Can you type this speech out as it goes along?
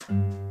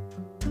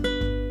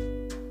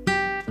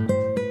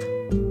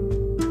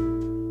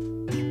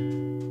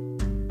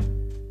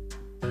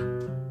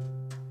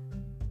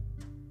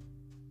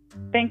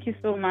Thank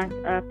you so much,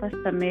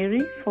 Pastor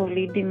Mary, for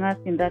leading us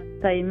in that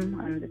time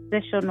and the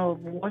session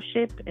of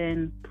worship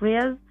and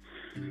prayers.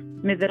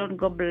 May the Lord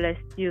God bless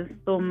you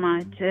so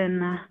much.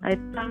 And I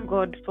thank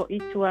God for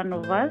each one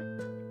of us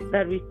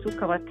that we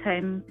took our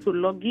time to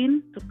log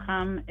in, to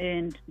come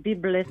and be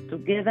blessed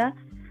together.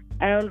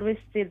 I always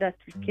say that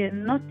we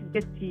cannot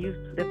get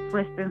used to the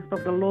presence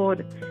of the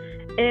Lord.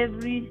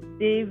 Every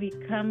day we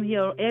come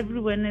here,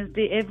 every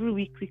Wednesday, every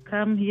week we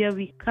come here,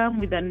 we come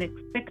with an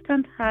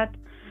expectant heart,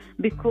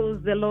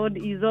 because the Lord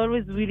is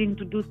always willing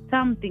to do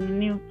something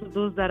new to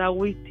those that are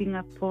waiting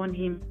upon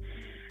Him.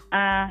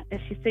 As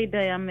she said,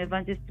 I am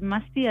Evangelist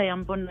Mercy. I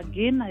am born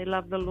again. I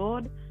love the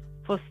Lord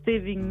for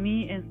saving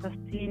me and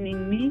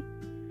sustaining me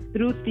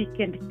through thick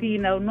and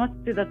thin. I will not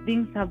say that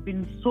things have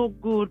been so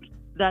good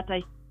that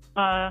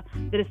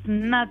there is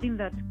nothing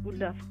that could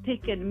have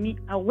taken me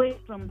away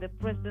from the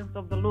presence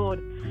of the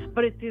Lord.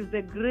 But it is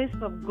the grace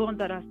of God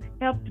that has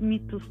helped me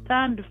to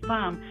stand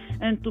firm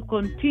and to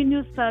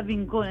continue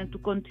serving God and to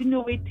continue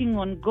waiting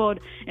on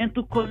God and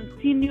to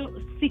continue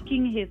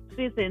seeking His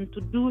face and to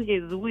do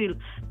His will.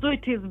 So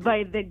it is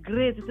by the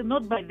grace. It is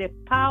not by the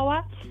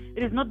power.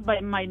 It is not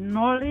by my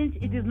knowledge.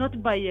 It is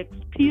not by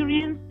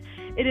experience.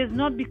 It is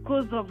not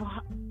because of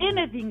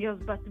anything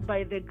else, but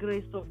by the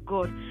grace of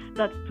God,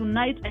 that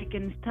tonight I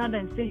can stand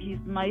and say He's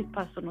my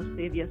personal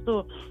Savior.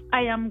 So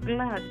I am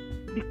glad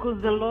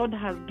because the Lord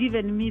has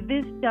given me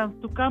this chance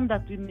to come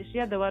that we may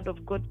share the Word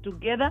of God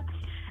together.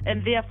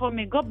 And therefore,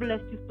 may God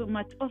bless you so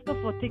much also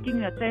for taking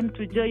your time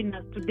to join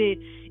us today.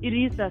 It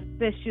is a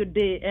special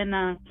day,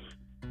 and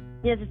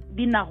yes, it's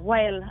been a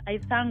while. I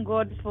thank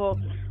God for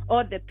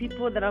all the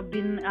people that have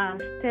been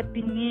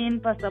stepping in,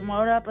 Pastor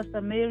Maura,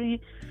 Pastor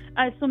Mary,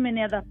 so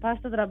many other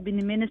pastors that have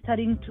been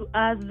ministering to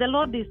us. The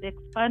Lord is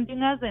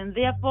expanding us, and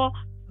therefore,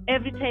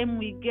 every time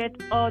we get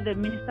all the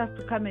ministers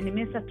to come and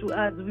minister to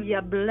us, we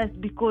are blessed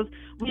because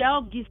we are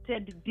all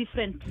gifted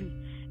differently.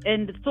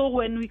 And so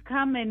when we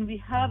come and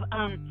we have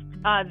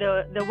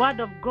the word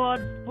of God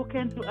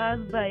spoken to us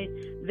by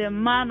the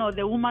man or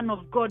the woman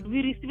of God,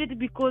 we receive it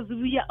because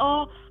we are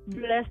all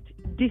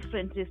blessed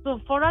differently. So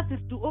for us is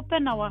to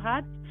open our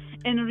hearts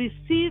and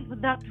receive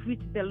that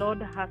which the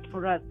Lord has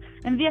for us.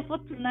 And therefore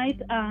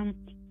tonight,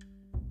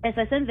 as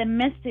I send the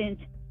message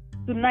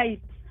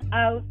tonight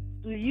out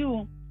to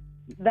you,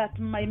 that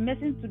my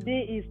message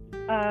today is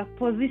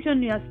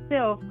position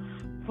yourself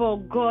for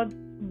God's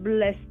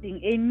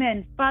blessing.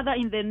 Amen. Father,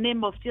 in the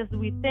name of Jesus,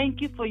 we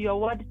thank you for your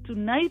word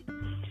tonight.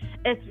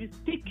 As we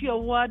speak your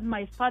word,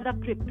 my Father,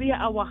 prepare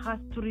our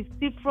hearts to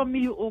receive from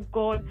you, O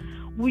God.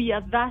 We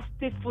are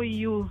thirsty for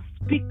you.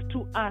 Speak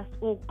to us,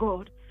 O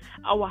God.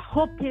 Our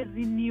hope is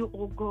in you,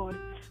 O God.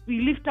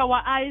 We lift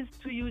our eyes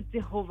to you,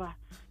 Jehovah,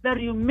 that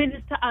you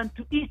minister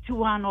unto each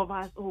one of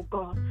us, O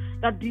God,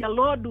 that dear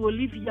Lord will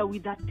live here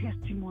with that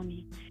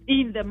testimony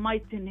in the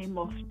mighty name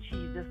of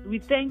Jesus. We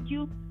thank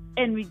you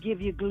and we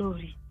give you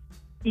glory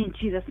in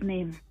Jesus'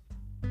 name.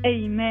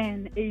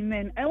 Amen.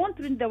 Amen. I want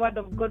to read the word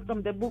of God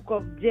from the book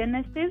of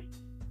Genesis,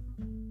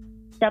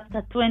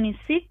 chapter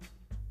 26.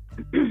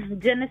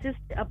 Genesis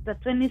chapter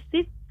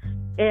 26.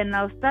 And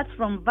I'll start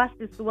from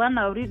verses 1.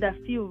 I'll read a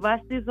few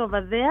verses over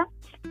there.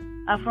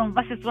 From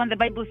verses 1, the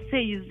Bible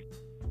says,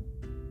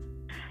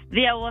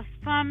 there was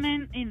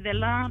famine in the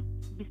land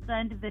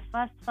beside the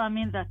first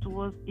famine that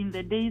was in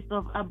the days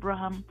of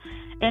Abraham.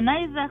 And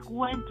Isaac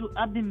went to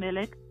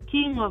Abimelech,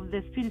 king of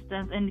the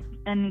Philistines,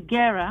 in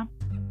Gerar.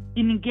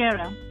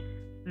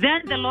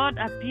 Then the Lord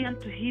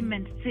appeared to him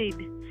and said,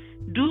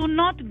 do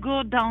not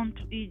go down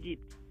to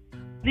Egypt.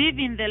 Live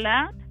in the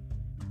land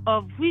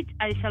of which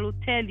I shall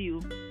tell you.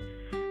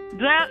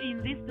 Dwell in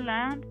this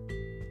land,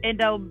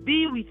 and I'll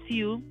be with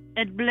you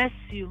and bless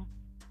you.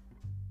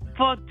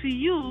 For to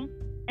you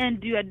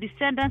and your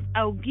descendants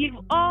I'll give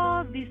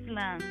all this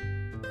land,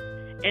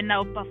 and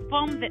I'll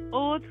perform the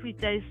oath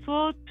which I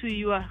swore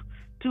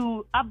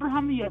to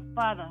Abraham your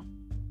father,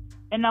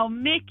 and I'll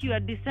make your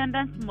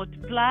descendants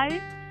multiply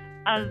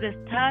as the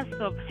stars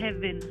of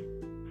heaven.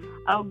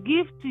 I'll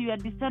give to your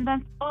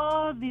descendants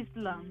all this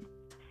land,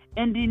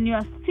 and in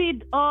your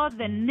seed all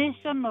the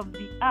nation of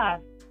the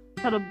earth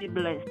shall be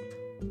blessed,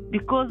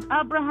 because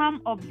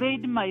Abraham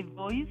obeyed my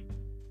voice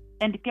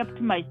and kept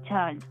my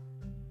charge,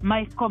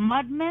 my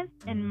commandments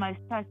and my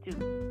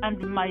statutes and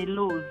my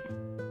laws.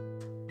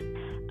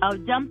 I'll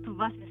jump to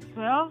verse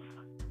 12.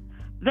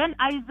 Then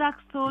Isaac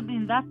sowed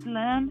in that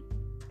land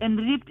and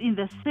reaped in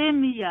the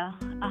same year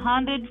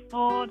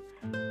 100-fold,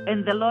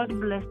 and the Lord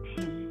blessed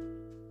him.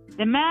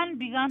 The man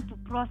began to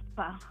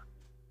prosper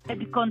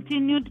and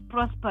continued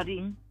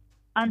prospering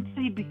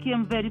until he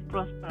became very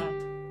prosperous.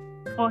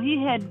 For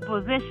he had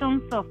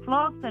possessions of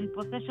flocks and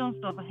possessions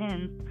of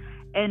hens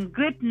and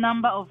great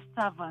number of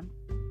servants.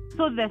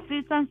 So the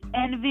Philistines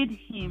envied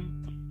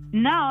him.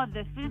 Now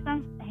the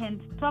Philistines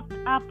had stopped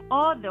up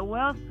all the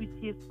wealth which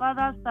his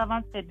father's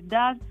servants had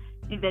dug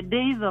in the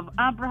days of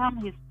Abraham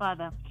his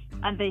father,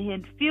 and they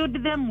had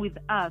filled them with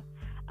earth.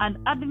 And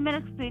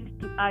Abimelech said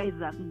to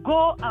Isaac,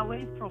 go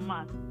away from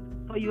us,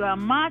 for you are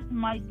much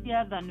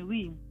mightier than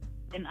we.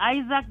 And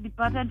Isaac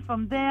departed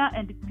from there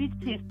and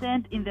pitched his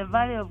tent in the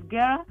valley of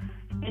Gerar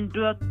and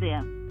dwelt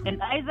there.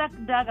 And Isaac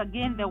dug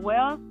again the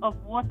wells of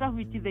water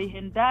which they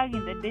had dug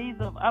in the days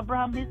of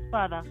Abraham his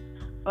father,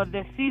 but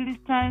the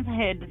Philistines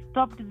had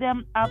stopped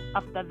them up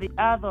after the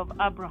death of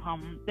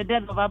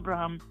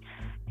Abraham.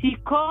 He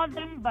called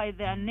them by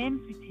their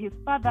names which his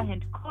father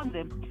had called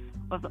them.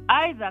 But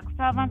Isaac's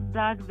servant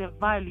dug the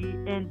valley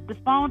and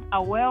found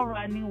a well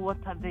running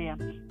water there.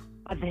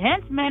 But the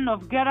henchmen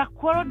of Gerar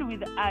quarreled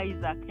with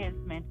Isaac's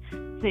henchmen,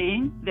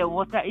 saying, "The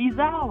water is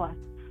ours."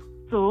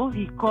 So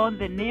he called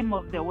the name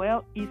of the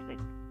well Esek,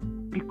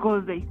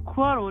 because they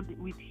quarreled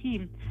with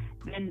him.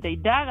 Then they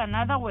dug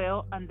another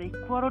well, and they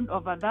quarreled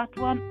over that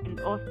one and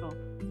also.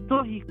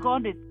 So he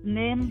called its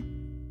name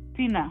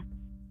Sinah.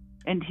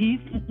 And he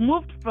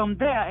moved from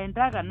there and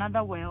dug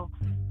another well,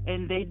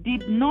 and they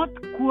did not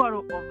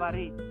quarrel over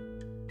it.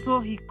 So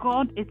he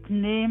called its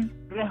name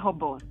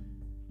Rehoboth,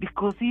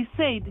 because he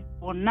said,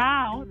 "For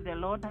now the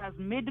Lord has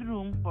made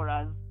room for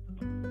us,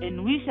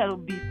 and we shall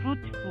be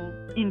fruitful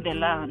in the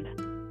land."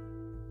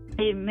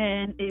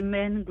 Amen,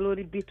 amen.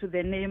 Glory be to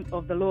the name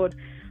of the Lord.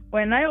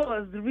 When I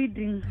was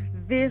reading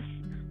this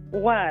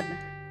word,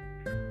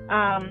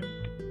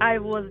 I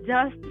was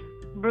just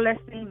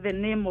blessing the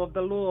name of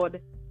the Lord.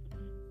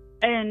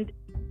 And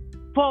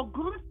for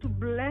God to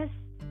bless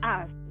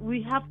us,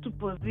 we have to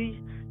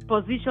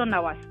position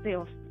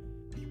ourselves.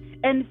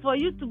 And for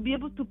you to be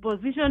able to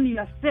position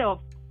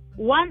yourself,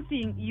 one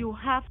thing, you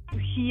have to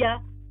hear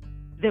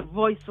the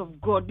voice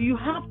of God. You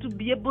have to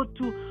be able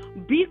to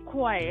be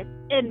quiet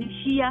and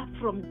hear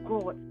from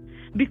God.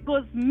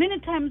 Because many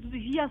times we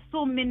hear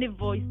so many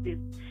voices.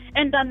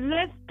 And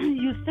unless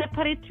you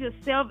separate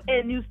yourself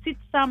and you sit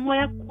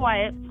somewhere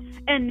quiet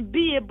and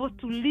be able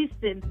to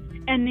listen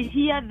and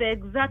hear the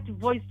exact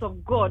voice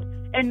of God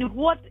and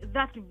what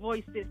that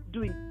voice is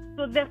doing.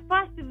 So the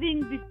first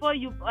thing before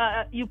you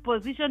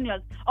position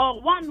yourself,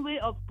 or one way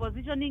of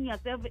positioning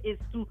yourself, is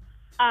to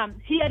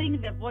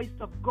hearing the voice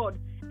of God.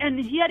 And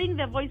hearing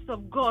the voice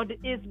of God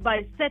is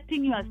by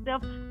setting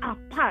yourself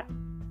apart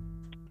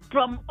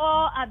from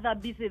all other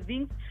busy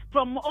things,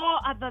 from all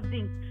other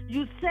things.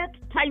 You set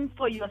time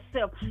for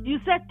yourself. You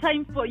set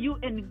time for you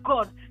and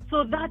God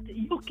so that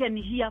you can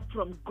hear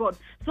from God.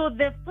 So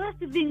the first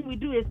thing we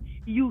do is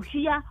you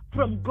hear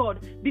from God,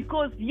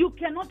 because you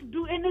cannot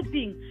do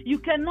anything. You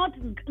cannot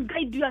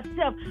guide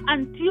yourself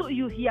until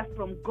you hear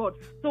from God.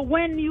 So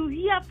when you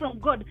hear from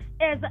God,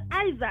 as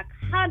Isaac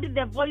heard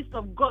the voice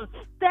of God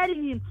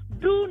telling him,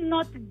 "Do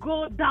not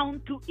go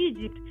down to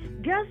Egypt,"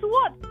 guess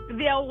what?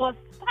 There was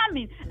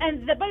famine.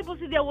 And the Bible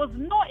says there was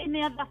no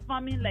any other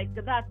famine like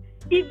that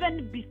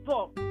even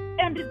before.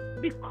 And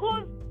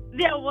because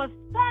there was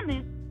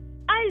famine,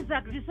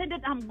 Isaac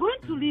decided, "I'm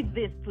going to leave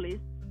this place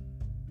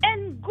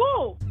and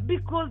go,"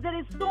 because there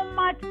is so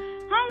much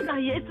hunger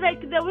here. It's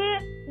like the way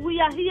we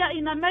are here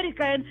in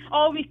America,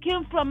 or we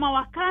came from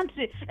our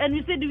country and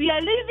we said we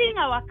are leaving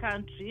our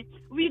country,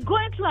 we're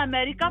going to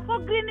America for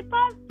green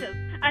pastures.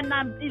 And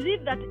I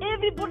believe that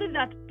everybody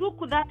that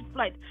took that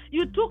flight,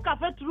 you took a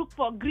flight to look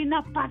for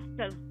greener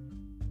pastures,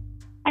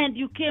 and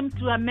you came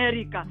to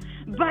America.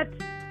 But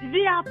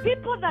there are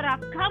people that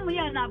have come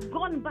here and have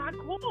gone back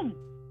home,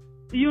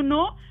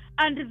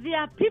 and there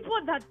are people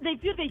that they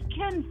feel they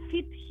can't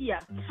fit here,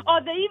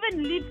 or they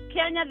even leave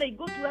Kenya, they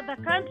go to other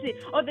country,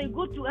 or they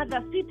go to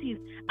other cities,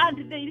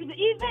 and they live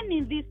even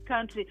in this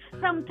country.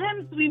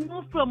 Sometimes we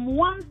move from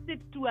one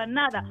state to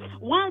another,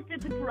 one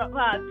state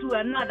to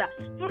another.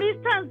 For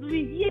instance,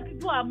 we hear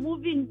people are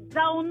moving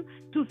down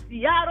to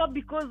Seattle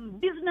because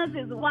business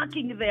is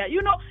working there,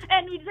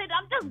 and we said,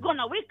 "I'm just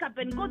gonna wake up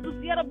and go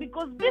to Seattle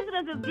because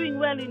business is doing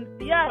well in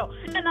Seattle,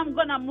 and I'm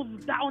gonna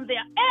move down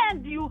there."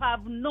 And you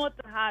have not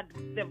heard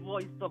the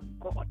voice of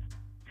God.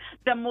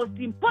 The most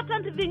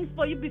important thing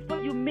for you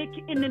before you make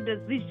any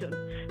decision,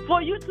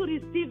 for you to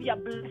receive your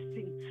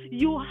blessing,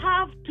 you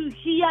have to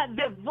hear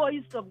the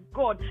voice of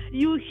God.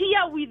 You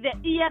hear with the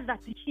ear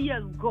that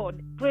hears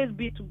God. Praise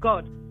be to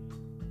God.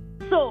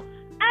 So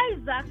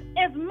Isaac,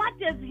 as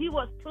much as he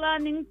was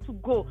planning to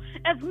go,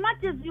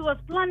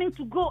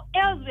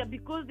 elsewhere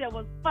because there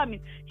was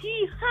famine,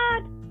 he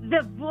heard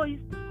the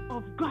voice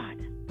of God.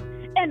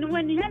 And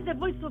when he heard the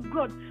voice of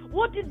God,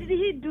 what did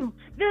he do?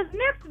 The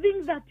next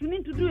thing that you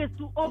need to do is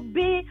to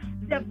obey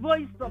the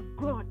voice of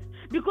God.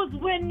 Because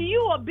when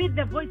you obey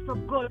the voice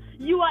of God,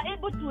 you are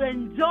able to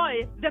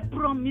enjoy the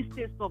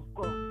promises of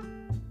God.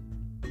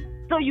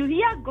 So you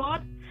hear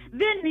God,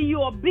 then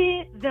you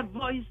obey the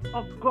voice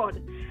of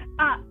God.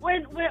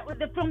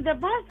 From the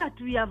verse that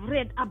we have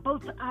read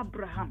about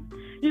Abraham,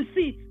 you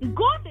see,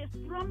 God is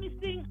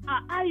promising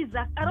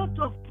Isaac a lot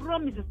of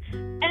promises.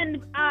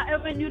 And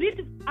when you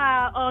read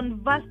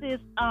on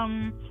verses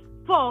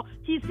 4,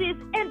 he says,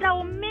 "And I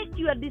will make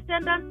your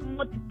descendants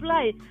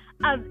multiply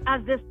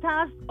as the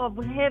stars of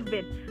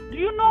heaven." Do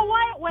you know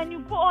why? When you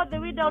go all the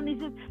way down, he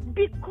says,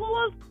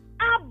 "Because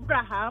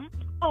Abraham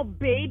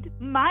obeyed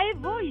my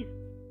voice."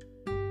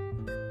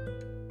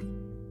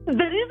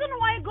 The reason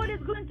why God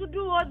is going to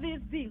do all these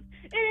things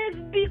is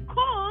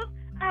because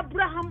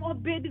Abraham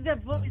obeyed the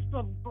voice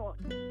of God.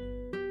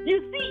 You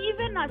see,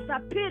 even as a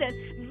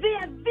parent, there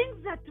are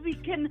things that we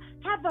can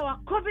have our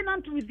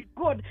covenant with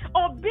God,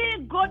 obey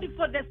God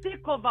for the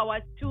sake of our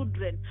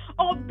children,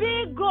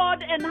 obey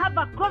God and have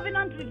a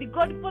covenant with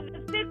God for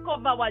the sake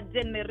of our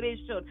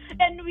generation.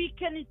 And we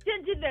can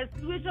change the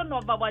situation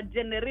of our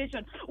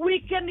generation. We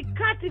can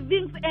cut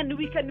things and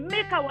we can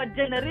make our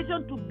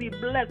generation to be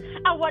blessed,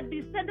 our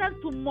descendants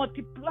to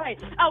multiply,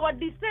 our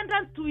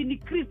descendants to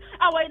increase,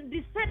 our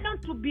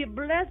descendants to be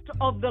blessed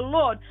of the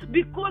Lord,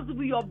 because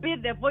we obey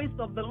the voice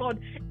of the Lord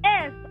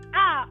as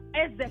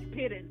a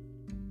parent.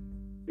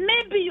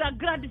 Maybe your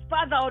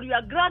grandfather or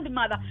your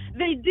grandmother,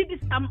 they did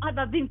some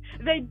other things.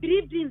 They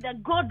believed in the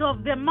God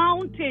of the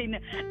mountain,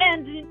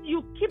 and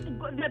you keep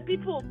the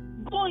people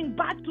going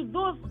back to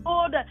those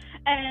old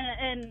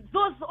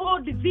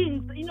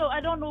things, I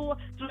don't know,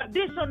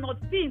 traditional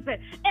things.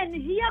 And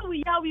here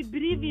we are, we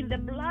believe in the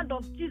blood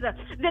of Jesus,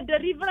 the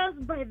deliverance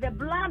by the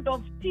blood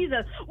of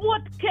Jesus.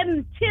 What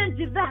can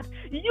change that?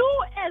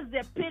 You as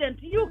a parent,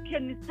 you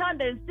can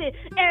stand and say,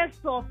 as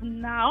of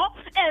now,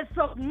 as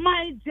of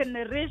my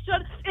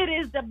generation, it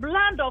is the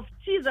blood of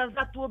Jesus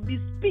that will be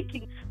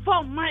speaking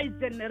for my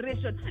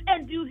generation.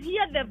 And you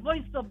hear the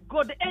voice of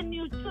God and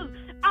you choose,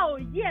 oh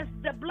yes,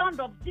 the blood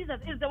of Jesus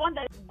is the one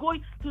that is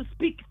going to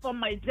speak for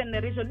my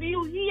generation.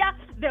 You hear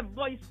the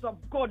voice of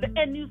God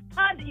and you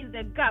stand in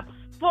the gap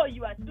for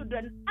your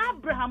children.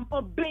 Abraham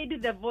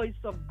obeyed the voice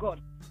of God.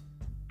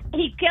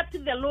 He kept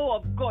the law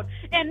of God.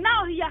 And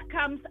now here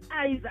comes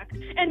Isaac.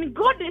 And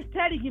God is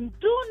telling him,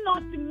 do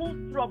not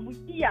move from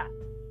here.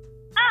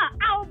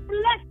 I'll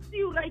bless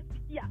you right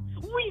here.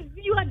 With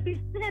your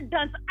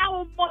descendants, I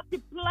will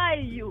multiply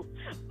you.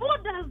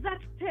 What does that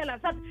tell us?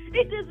 That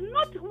it is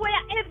not where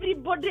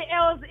everybody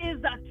else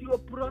is that you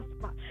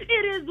prosper.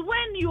 It is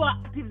when you are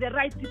at the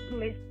right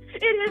place.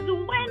 It is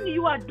when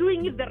you are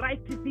doing the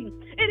right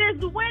thing. It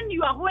is when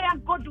you are where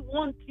God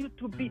wants you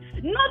to be,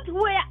 not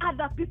where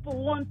other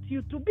people want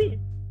you to be.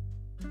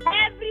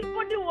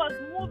 Everybody was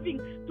moving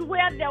to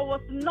where there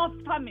was no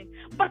famine.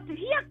 But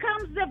here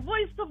comes the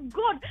voice of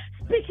God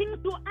speaking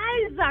to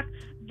Isaac.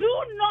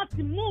 Do not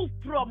move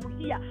from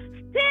here.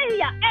 Stay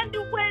here. And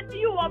when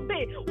you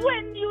obey,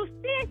 when you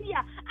stay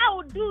here,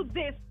 I'll do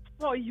this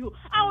for you.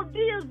 I'll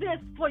do this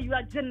for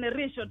your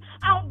generation.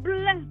 I'll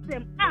bless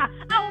them.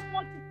 I'll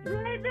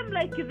multiply them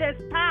like the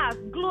stars.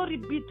 Glory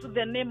be to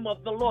the name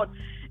of the Lord.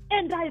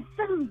 And I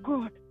thank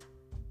God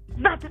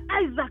that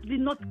Isaac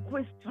did not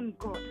question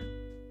God.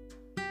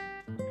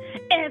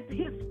 As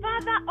his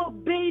father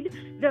obeyed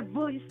the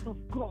voice of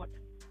God,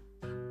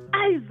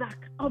 Isaac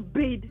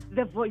obeyed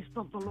the voice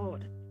of the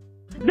Lord.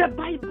 The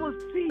Bible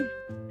says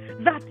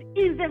that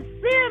in the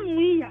same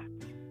year,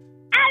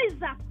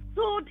 Isaac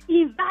sowed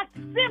in that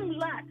same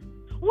land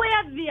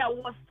where there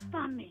was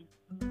famine.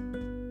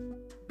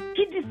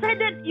 He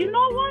decided, you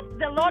know what?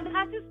 The Lord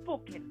has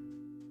spoken.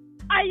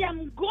 I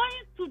am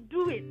going to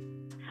do it.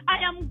 I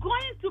am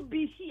going to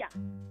be here.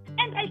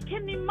 And I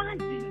can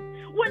imagine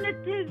when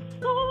it is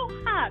so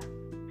hard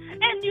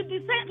and you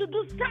decide to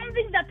do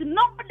something that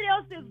nobody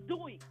else is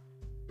doing.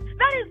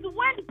 That is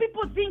when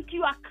people think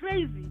you are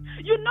crazy.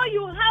 You know,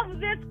 you have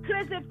this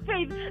crazy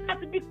faith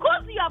that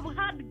because you have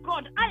heard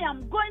God, I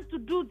am going to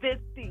do this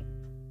thing.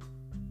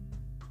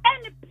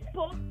 And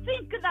people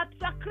think that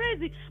you are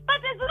crazy. But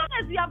as long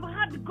as you have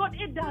heard God,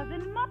 it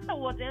doesn't matter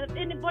what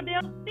anybody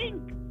else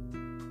thinks.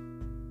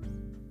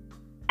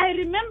 I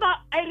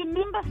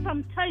remember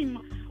some time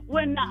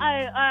when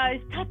I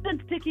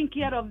started taking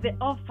care of the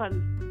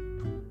orphans.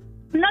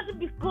 Not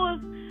because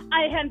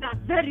I had a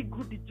very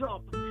good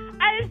job.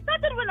 I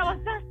started when I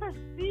was just a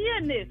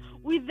CNA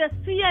with the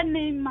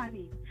CNA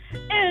money.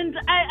 And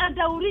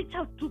I would reach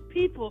out to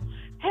people,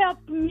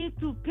 help me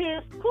to pay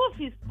school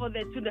fees for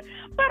the children.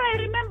 But I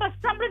remember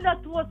somebody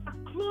that was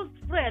a close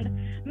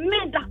friend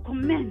made a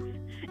comment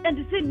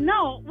and said,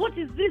 now, what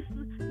is this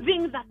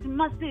thing that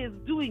Mercy is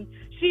doing?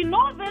 She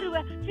knows very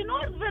well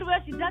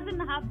she doesn't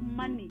have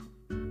money.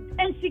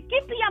 And she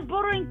keeps here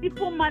borrowing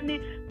people money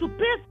to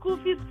pay school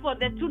fees for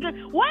the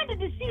children. Why did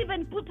she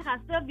even put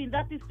herself in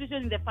that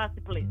situation in the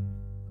first place?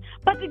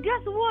 But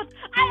guess what?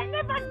 I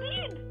never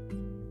did.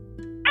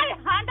 I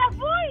had a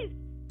voice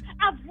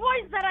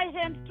that I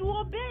had to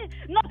obey,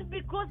 not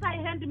because I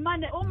had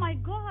money. Oh my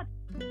God.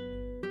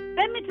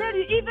 Let me tell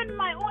you, even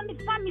my own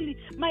family,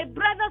 my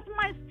brothers,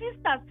 my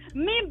sisters,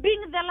 me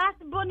being the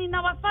last born in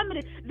our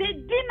family, they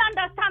didn't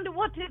understand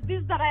what is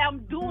this that I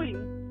am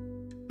doing.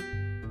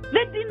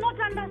 They did not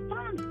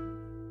understand.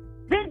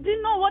 They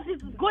didn't know what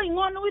is going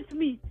on with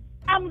me.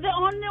 I'm the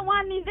only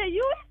one in the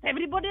U.S.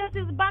 Everybody else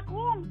is back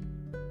home.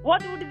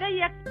 What would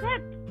they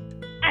expect?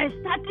 I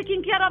start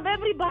taking care of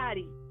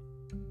everybody.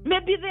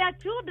 Maybe they are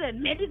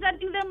children. Maybe they're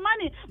giving them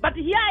money. But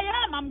here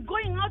I am. I'm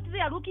going out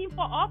there looking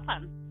for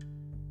orphans.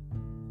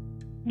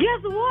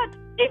 Guess what?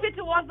 If it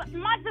was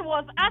much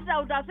was us, I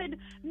would have said,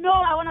 no,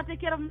 I want to take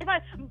care of my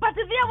family. But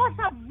there was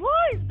a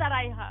voice that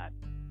I heard.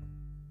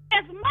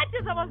 As much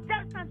as I was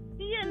just a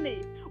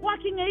CNA,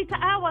 working 8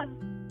 hours,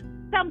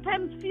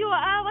 sometimes fewer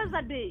hours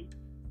a day.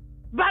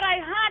 But I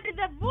heard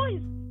the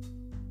voice.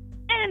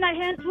 and I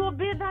had to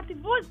obey that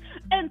voice.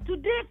 And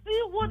today,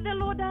 see what the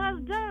Lord has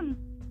done.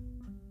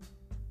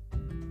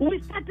 We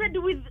started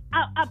with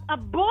a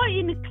boy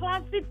in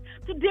class 6.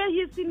 Today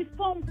he's in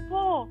Form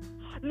 4.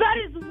 That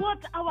is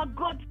what our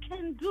God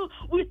can do.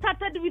 We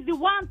started with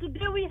 1.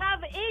 Today we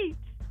have 8.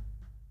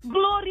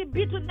 Glory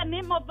be to the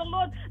name of the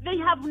Lord. They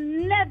have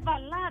never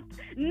lacked.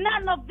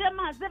 None of them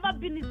has ever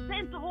been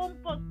sent home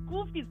for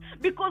school fees,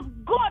 because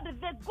God,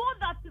 the God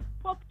that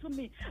spoke to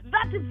me,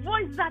 that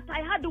voice that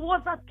I had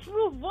was a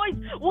true voice,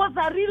 was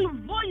a real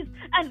voice,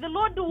 and the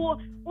Lord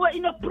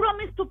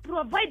promised to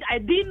provide. I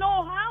didn't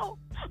know how,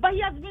 but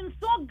He has been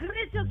so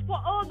gracious for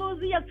all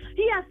those years.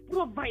 He has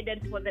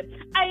provided for them.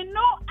 I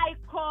know I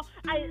call,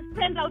 I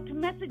send out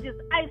messages,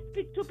 I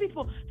speak to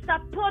people,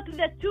 support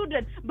the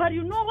children, but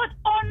you know what?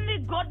 Only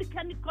God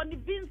can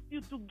convince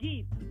you to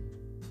give.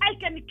 I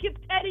can keep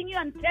telling you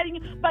and telling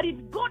you, but if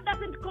God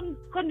doesn't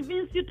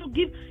convince you to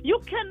give, you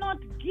cannot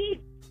give.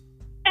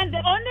 And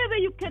the only way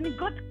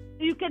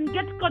you can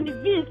get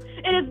convinced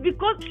is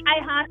because I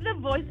heard the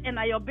voice and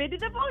I obeyed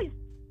the voice.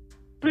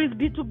 Praise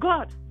be to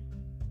God.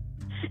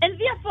 And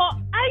therefore,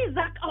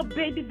 Isaac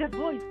obeyed the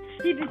voice.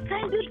 He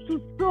decided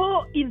to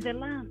sow in the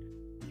land.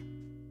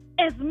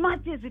 As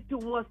much as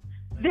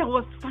there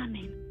was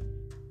famine.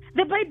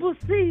 The Bible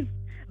says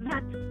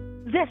that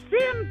the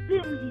same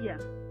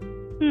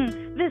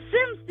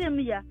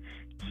year,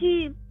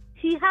 he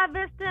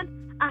harvested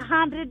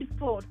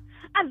 100-fold,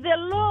 and the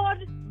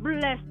Lord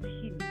blessed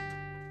him.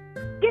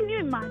 Can you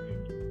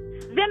imagine?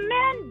 The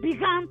man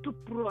began to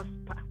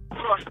prosper,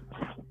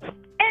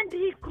 and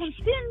he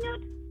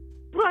continued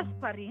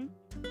prospering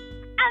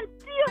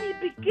until he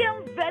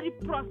became very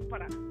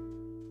prosperous.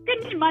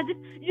 Can you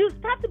imagine? You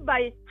start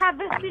by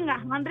harvesting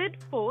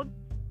 100-fold,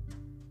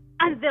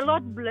 and the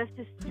Lord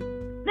blesses you.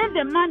 Then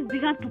the man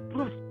began to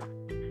prosper.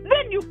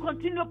 Then you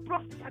continue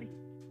prospering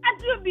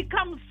until you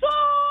become so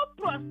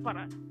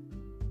prosperous.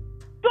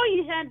 So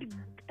he had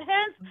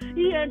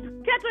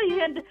cattle, he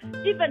had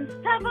even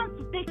servants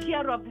to take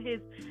care of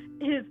his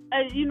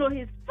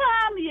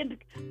farm. He had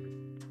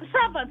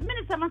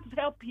many servants to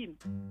help him.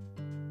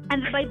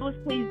 And the Bible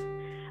says,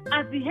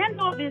 as he handed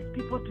all these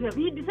people to him,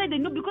 he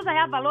decided, no, because I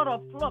have a lot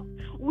of flocks,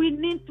 we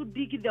need to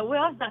dig the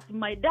wells that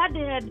my dad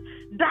had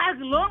dug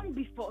long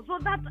before, so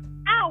that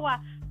our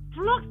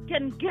flocks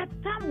can get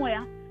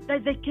somewhere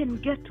that they can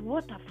get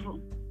water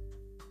from.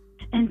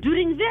 And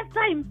during that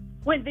time,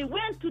 when they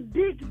went to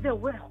dig the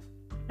well,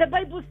 the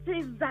Bible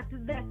says that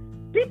the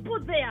people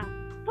there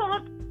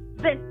fought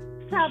the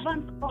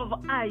servants of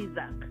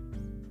Isaac.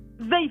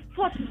 They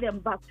fought them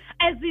back.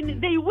 As in,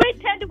 they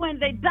waited when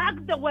they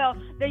dug the well,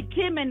 they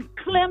came and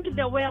claimed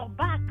the well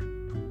back.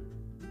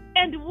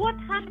 And what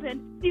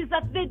happened is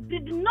that they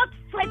did not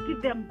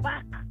fight them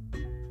back.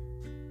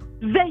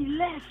 They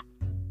left.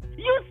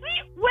 You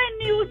see,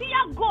 when you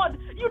hear God,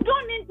 you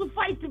don't need to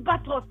fight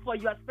battles for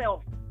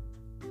yourself.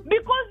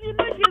 Because you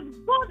know it is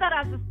God that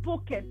has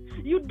spoken.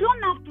 You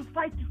don't have to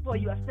fight for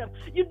yourself.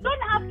 You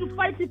don't have to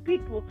fight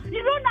people.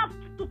 You don't have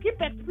to keep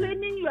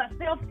explaining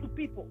yourself to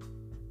people.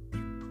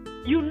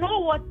 You know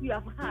what you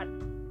have heard.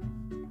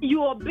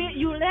 You obey.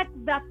 You let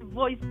that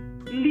voice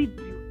lead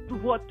you to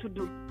what to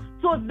do.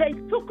 So they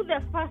took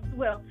the first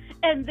well,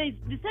 and they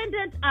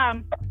decided.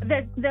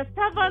 The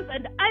servants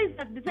and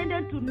Isaac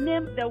decided to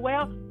name the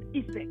well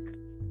Isaac.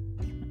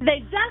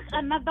 They dug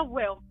another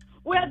well,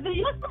 where the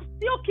Yusuf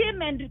still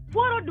came and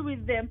quarreled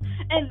with them,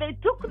 and they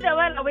took the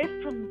well away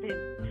from them.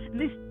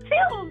 They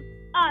still,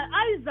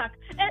 Isaac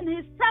and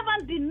his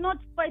servant did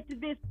not fight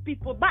these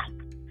people back.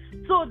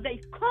 So they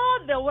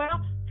called the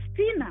well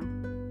Sinner.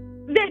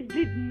 They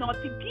did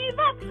not give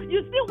up.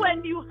 You see,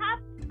 when you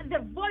have the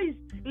voice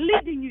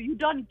leading you, you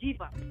don't give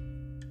up.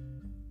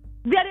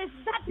 There is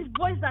that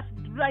voice that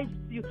drives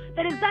you.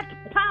 There is that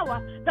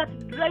power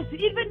that drives you.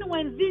 Even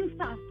when things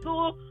are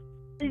so,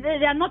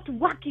 they are not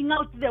working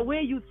out the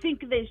way you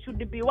think they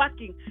should be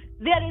working,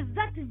 there is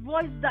that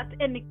voice that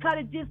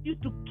encourages you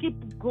to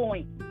keep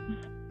going.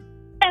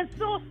 And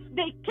so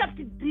they kept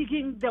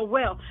digging the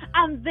well,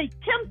 and they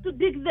came to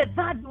dig the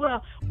third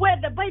well, where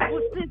the Bible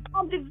says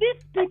only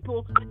these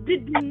people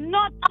did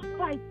not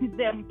fight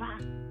them back.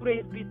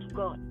 Praise be to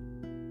God.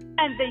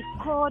 And they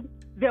called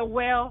the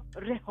well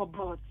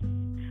Rehoboth,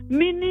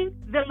 meaning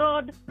the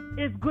Lord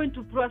is going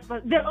to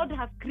prosper. The Lord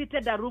has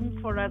created a room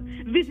for us.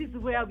 This is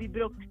where we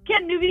belong.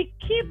 Can we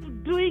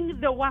keep doing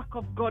the work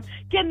of God?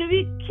 Can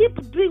we keep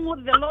doing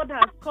what the Lord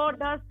has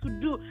called us to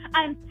do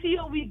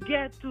until we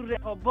get to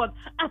Rehoboth,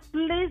 a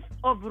place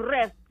of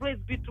rest? Praise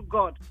be to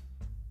God.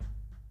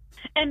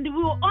 And we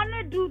will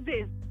only do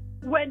this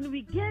when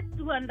we get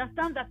to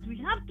understand that we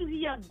have to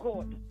hear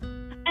God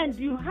and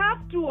you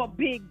have to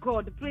obey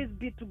God. Praise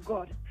be to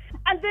God.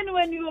 And then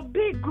when you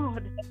obey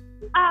God,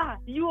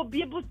 you will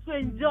be able to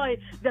enjoy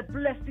the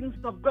blessings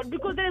of God.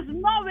 Because there is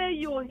no way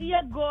you will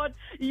hear God,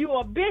 you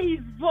obey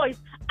His voice,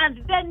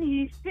 and then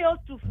He fails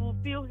to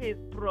fulfill His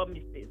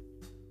promises.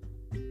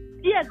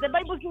 Yes, the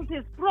Bible says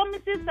His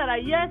promises are a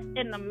yes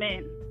and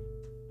amen.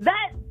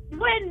 That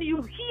when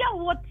you hear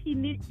what He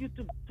needs you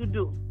to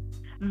do,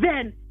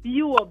 then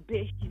you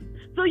obey Him.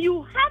 So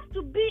you have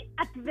to be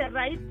at the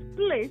right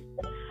place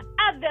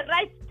at the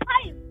right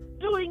time,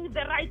 doing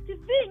the right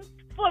thing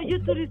for you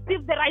to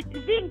receive the right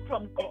thing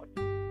from God,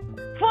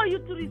 for you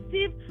to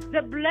receive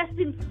the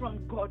blessings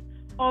from God.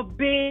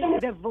 Obey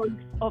the voice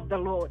of the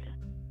Lord.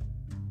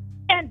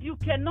 And you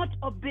cannot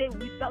obey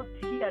without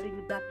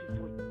hearing that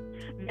voice.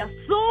 There are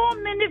so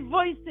many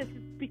voices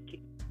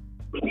speaking.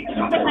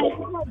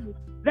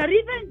 That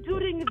even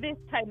during this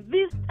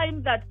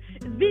time that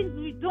things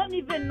we don't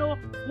even know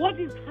what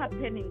is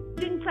happening.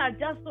 Things are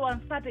just so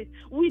uncertain.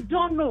 We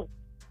don't know.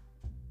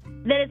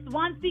 There is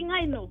one thing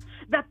I know,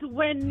 that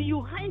when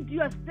you hide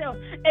yourself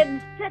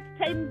and set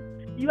time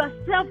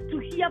yourself to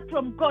hear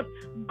from God,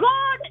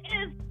 God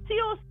is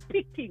still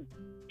speaking.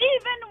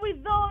 Even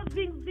with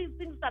these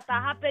things that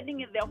are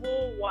happening in the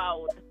whole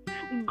world,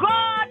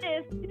 God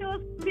is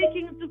still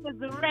speaking to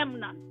his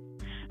remnant.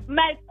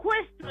 My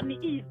question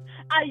is,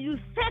 are you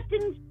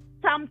setting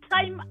some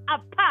time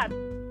apart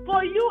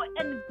for you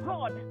and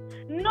God,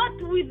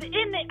 not with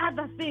any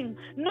other thing,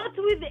 not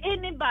with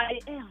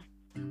anybody else?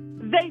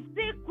 They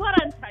say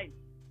quarantine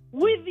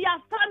with your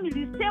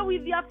family, stay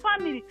with your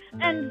family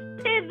and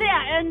stay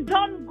there and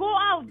don't go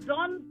out,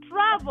 don't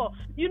travel.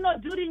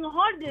 During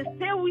holidays,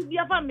 stay with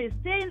your family,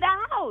 stay in the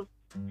house.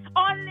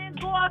 Only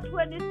go out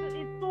when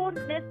it's so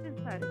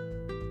necessary.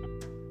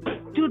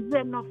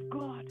 Children of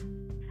God,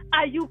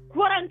 are you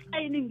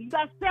quarantining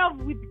yourself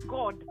with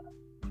God?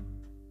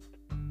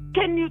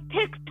 Can you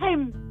take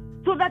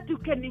time so that you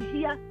can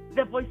hear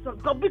the voice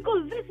of God?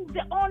 Because this is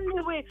the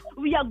only way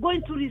we are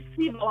going to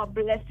receive our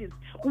blessings.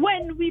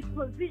 When we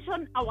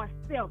position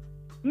ourselves,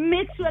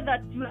 make sure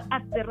that you are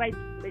at the right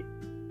place.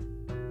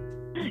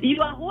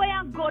 You are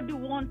where God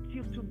wants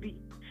you to be.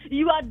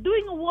 You are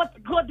doing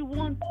what God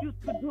wants you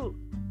to do.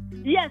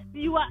 Yes,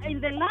 you are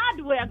in the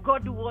land where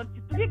God wants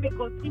you to be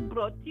because he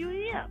brought you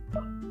here.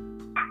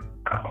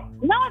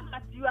 Now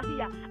that you are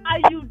here,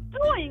 are you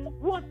doing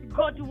what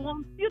God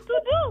wants you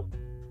to do?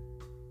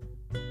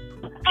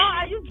 Or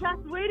are you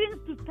just waiting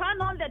to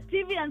turn on the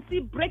TV and see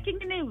breaking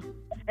news?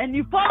 And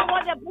you follow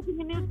what the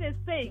breaking news is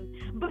saying.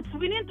 But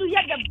we need to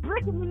hear the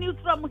breaking news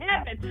from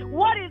heaven.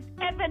 What is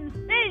heaven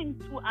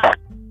saying to us?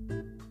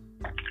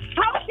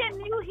 How can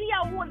you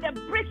hear what the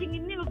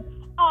breaking news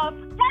of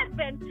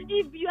heaven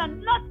if you are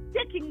not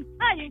taking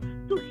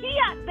time to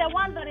hear the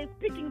one that is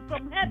speaking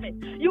from heaven?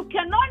 You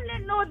can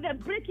only know the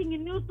breaking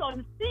news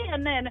on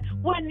CNN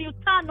when you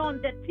turn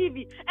on the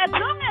TV. As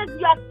long as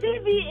your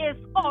TV is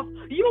off,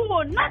 you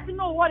will not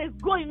know what is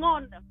going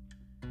on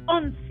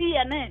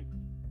CNN.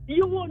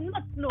 You will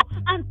not know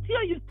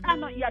until you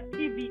turn on your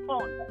TV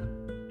on.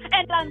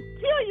 And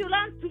until you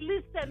learn to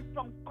listen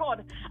from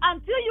God,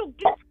 until you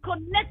get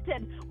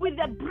connected with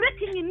the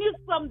breaking news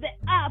from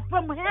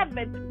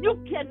heaven,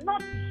 you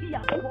cannot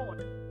hear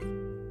God.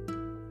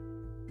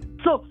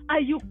 So, are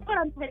you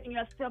quarantining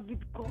yourself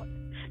with God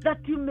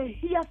that you may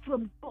hear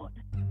from God?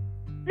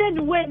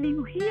 Then, when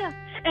you hear,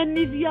 and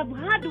if you have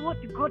heard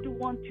what God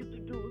wants you to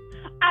do,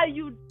 are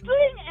you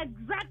doing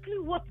exactly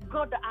what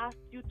God asked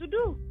you to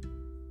do?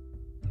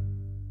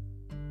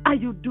 Are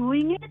you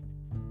doing it?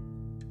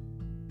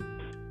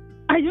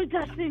 Are you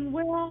just saying,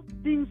 well,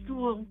 things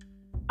will...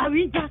 Are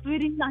we just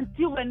waiting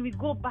until when we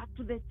go back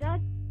to the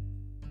church?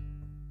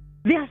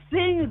 They are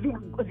saying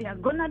they are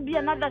going to be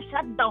another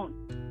shutdown.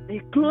 They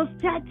close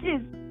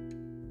churches.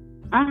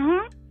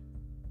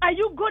 Are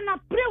you going to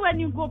pray when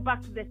you go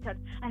back to the church?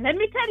 And let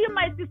me tell you,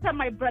 my sister,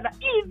 my brother,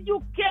 if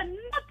you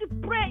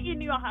cannot pray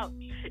in your house,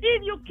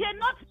 if you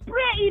cannot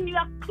pray in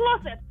your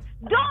closet,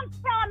 don't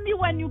tell me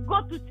when you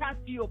go to church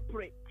you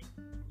pray.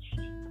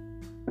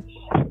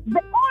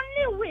 The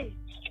only way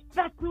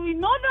that we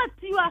know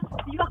that you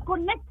are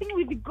connecting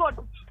with God,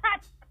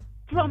 start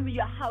from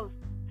your house.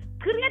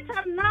 Create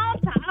an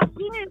altar, a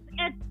place,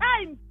 a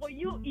time for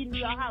you in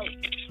your house.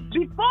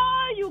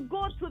 Before you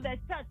go to the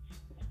church,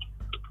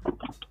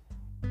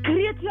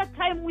 create your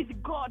time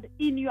with God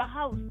in your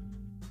house.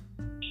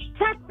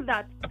 Check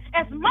that.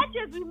 As much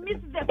as we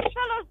miss the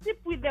fellowship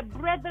with the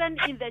brethren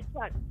in the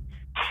church,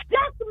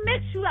 just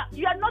make sure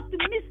you are not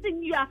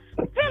missing your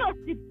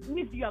fellowship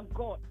with your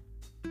God.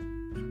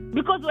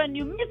 Because when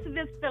you miss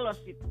this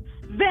fellowship,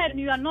 then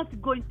you are not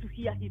going to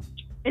hear him.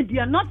 And you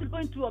are not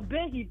going to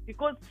obey him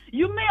because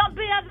you may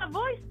obey other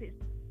voices.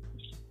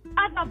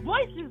 Other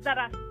voices that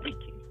are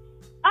speaking.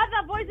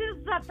 Other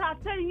voices that are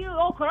telling you,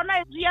 oh,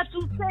 Corona is here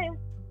to stay.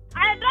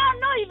 I don't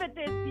know if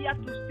it is here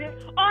to stay.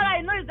 All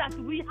I know is that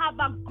we have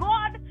a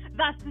God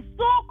that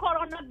saw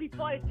Corona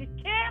before it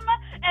came,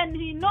 and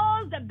he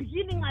knows the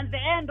beginning and the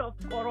end of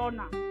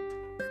Corona.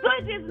 So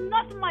it is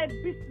not my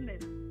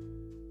business.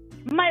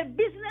 My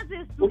business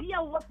is to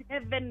hear what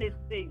heaven is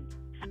saying.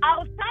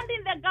 I'll stand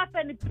in the gap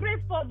and pray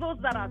for those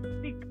that are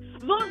sick,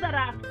 those that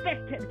are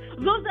affected,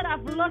 those that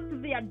have lost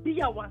their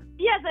dear ones.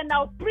 Yes, and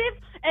I'll pray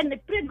and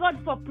pray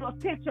God for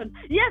protection.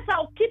 Yes,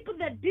 I'll keep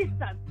the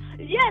distance.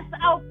 Yes,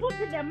 I'll put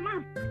the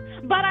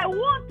mask. But I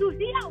want to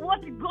hear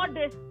what God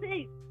is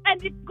saying.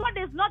 And if God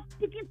is not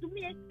speaking to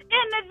me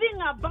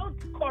anything about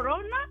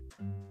Corona,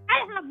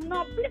 I have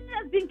no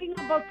business thinking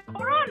about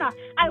Corona.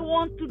 I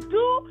want to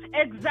do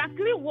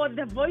exactly what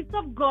the voice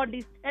of God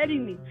is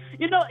telling me.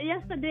 You know,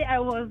 yesterday I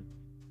was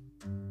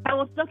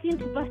talking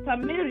to Pastor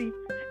Mary,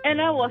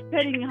 and I was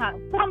telling her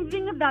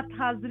something that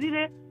has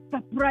really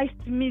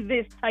surprised me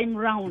this time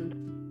round.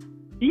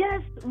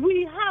 Yes,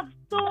 we have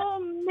so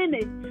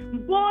many,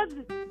 both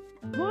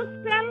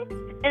gospel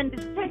and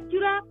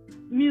secular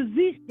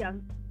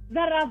musicians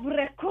that have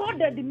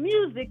recorded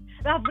music,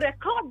 that have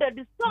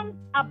recorded songs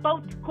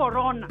about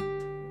Corona.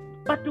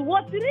 But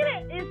what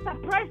really is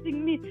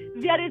surprising me,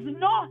 there is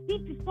no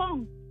hit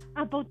song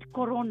about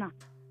Corona.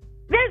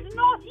 There's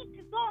no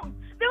hit song.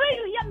 The way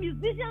you hear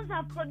musicians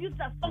have produced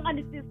a song and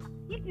it is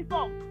a hit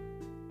song.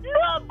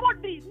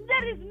 Nobody,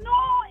 there is no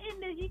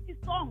any hit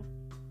song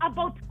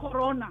about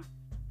Corona.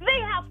 They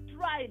have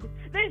tried.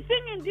 They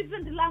sing in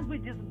different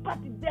languages, but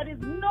there is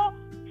no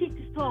hit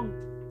song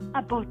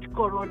about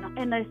Corona.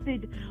 And I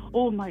said,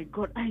 oh my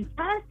God, I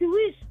just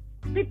wish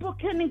people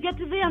can get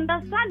the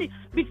understanding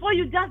before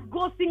you just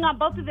go sing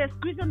about the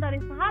situation that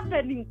is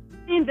happening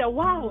in the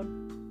world.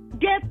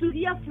 Get to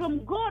hear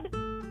from God.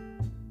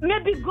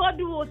 Maybe God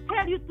will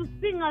tell you to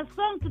sing a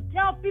song to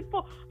tell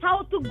people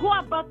how to go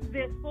about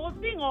this whole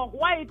thing or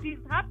why it is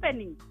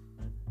happening.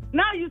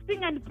 Now you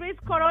sing and praise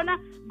Corona.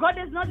 God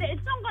is not there.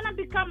 It's not going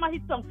to become a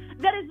hit song.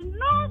 There is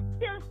no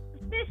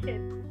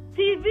station,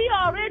 TV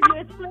or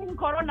radio is playing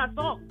Corona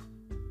songs.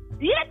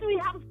 Yet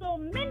we have so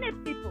many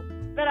people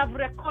that have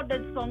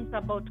recorded songs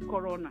about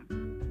Corona.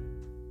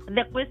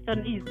 The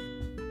question is,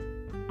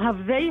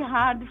 have they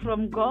heard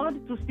from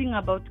God to sing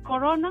about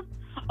Corona?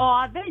 Or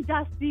are they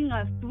just seeing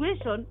a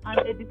situation and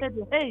they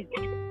decided, hey,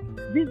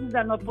 this is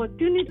an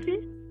opportunity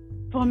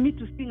for me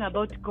to sing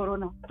about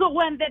Corona. So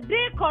when the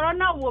day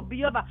Corona will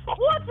be over,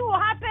 what will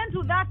happen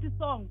to that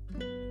song?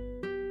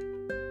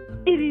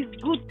 It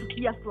is good to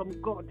hear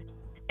from God.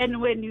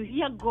 And when you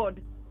hear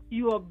God,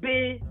 you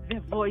obey the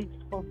voice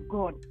of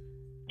God.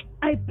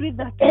 I pray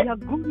that we are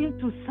going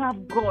to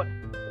serve God.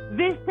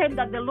 This time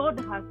that the Lord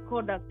has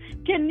called us,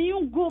 can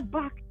you go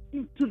back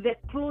into the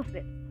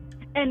closet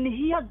and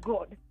hear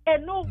God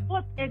and know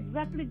what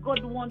exactly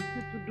God wants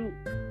you to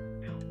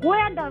do?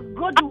 Where does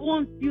God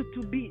want you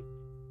to be?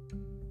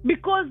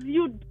 Because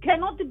you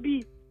cannot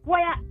be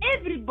where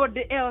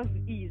everybody else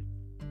is.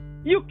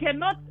 You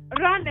cannot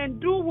run and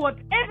do what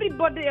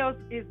everybody else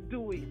is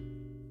doing.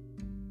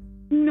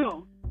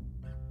 No.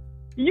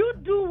 You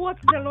do what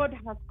the Lord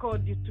has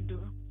called you to do.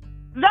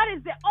 That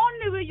is the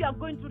only way you are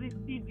going to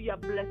receive your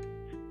blessing.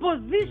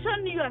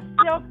 Position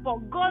yourself for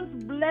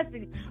God's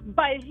blessing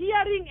by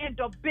hearing and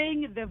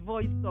obeying the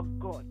voice of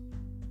God.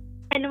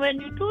 And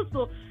when you do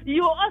so,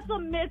 you also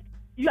make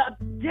your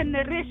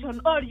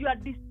generation or your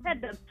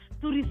descendants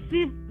to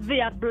receive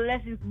their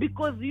blessings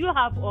because you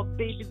have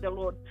obeyed the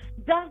Lord.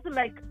 Just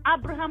like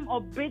Abraham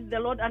obeyed the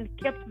Lord and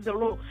kept the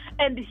law.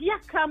 And here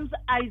comes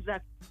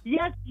Isaac.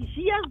 Yes, he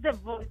hears the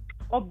voice,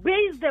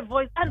 obeys the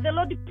voice, and the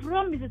Lord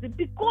promises,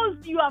 because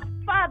your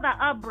father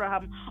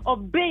Abraham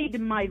obeyed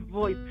my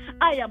voice,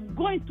 I am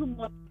going to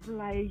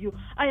multiply you.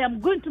 I am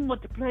going to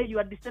multiply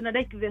your descendants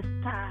like the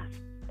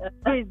stars.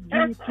 Praise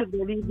be to the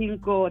living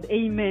God.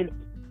 Amen.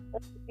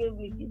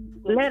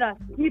 Let us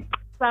keep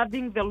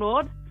serving the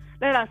Lord.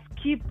 Let us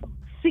keep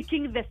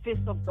seeking the face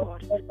of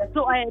God.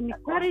 So I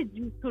encourage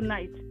you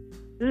tonight,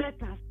 let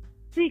us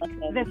seek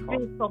the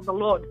face of the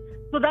Lord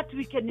so that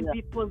we can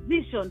be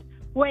positioned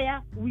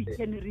where we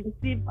can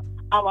receive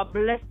our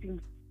blessings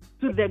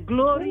to the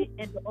glory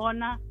and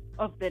honor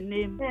of the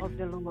name of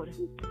the Lord.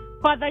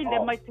 Father, in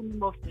the mighty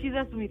name of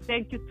Jesus, we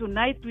thank you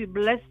tonight. We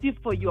bless you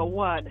for your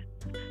word.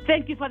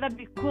 Thank you, Father,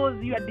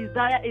 because your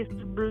desire is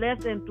to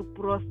bless and to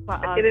prosper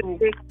us.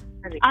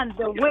 And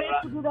the way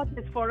to do that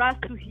is for us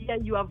to hear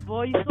your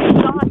voice, oh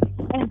God,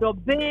 and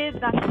obey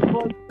that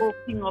voice, O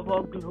King of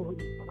all glory.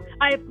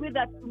 I pray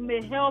that you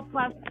may help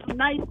us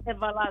tonight,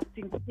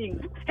 everlasting King.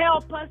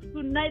 Help us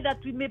tonight that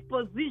we may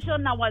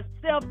position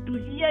ourselves to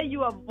hear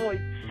your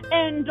voice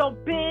and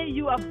obey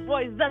your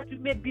voice, that we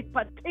may be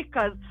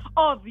partakers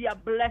of your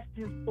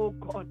blessings, O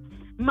God.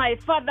 My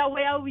Father,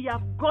 where we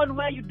have gone,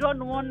 where you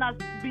don't want us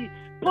to be,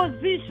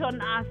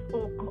 position us,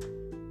 O God.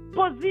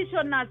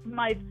 Position us,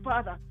 my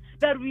Father,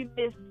 that we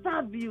may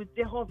serve you,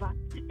 Jehovah,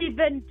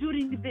 even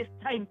during this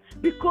time,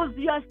 because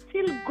you are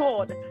still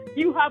God.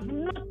 You have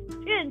not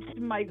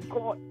changed, my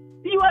God.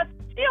 You are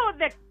still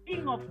the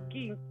King of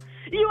Kings.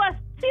 You are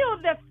still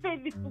the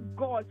faithful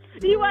God.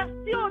 You are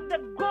still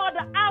the God,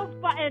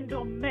 Alpha and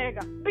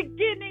Omega,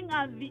 beginning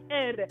and the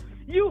end.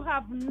 You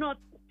have not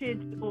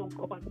changed, oh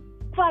God.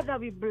 Father,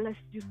 we bless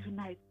you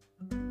tonight.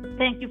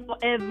 Thank you for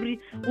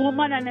every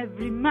woman and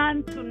every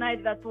man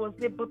tonight that was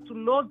able to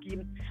log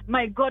in.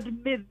 My God,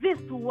 may this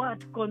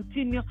word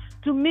continue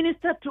to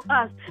minister to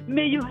us.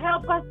 May you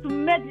help us to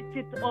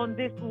meditate on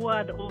this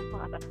word, oh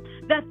Father,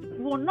 that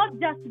will not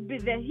just be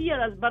the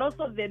hearers, but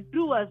also the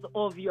doers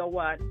of your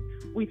word.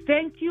 We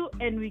thank you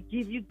and we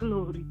give you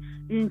glory.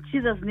 In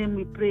Jesus' name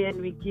we pray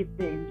and we give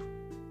thanks.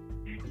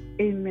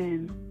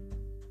 Amen.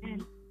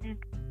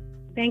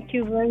 Thank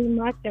you very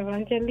much,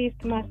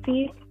 Evangelist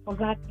Mercy, for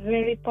that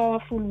very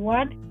powerful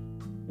word.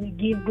 We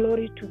give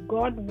glory to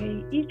God.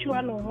 May each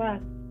one of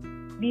us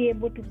be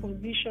able to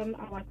position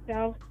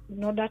ourselves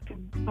in order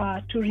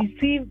to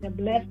receive the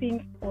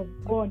blessings of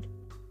God.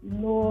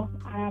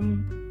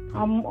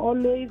 I'm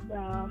always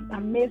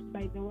amazed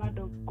by the word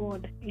of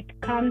God.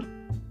 It comes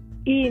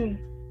in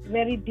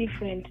very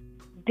different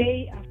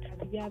day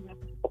after the other,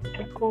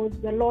 because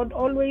the Lord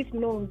always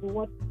knows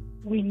what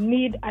we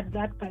need at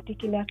that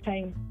particular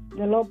time.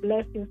 The Lord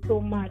bless you so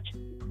much.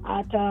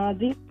 At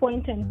this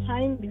point in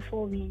time,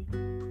 before we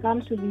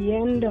come to the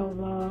end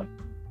of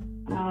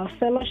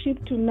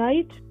fellowship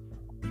tonight,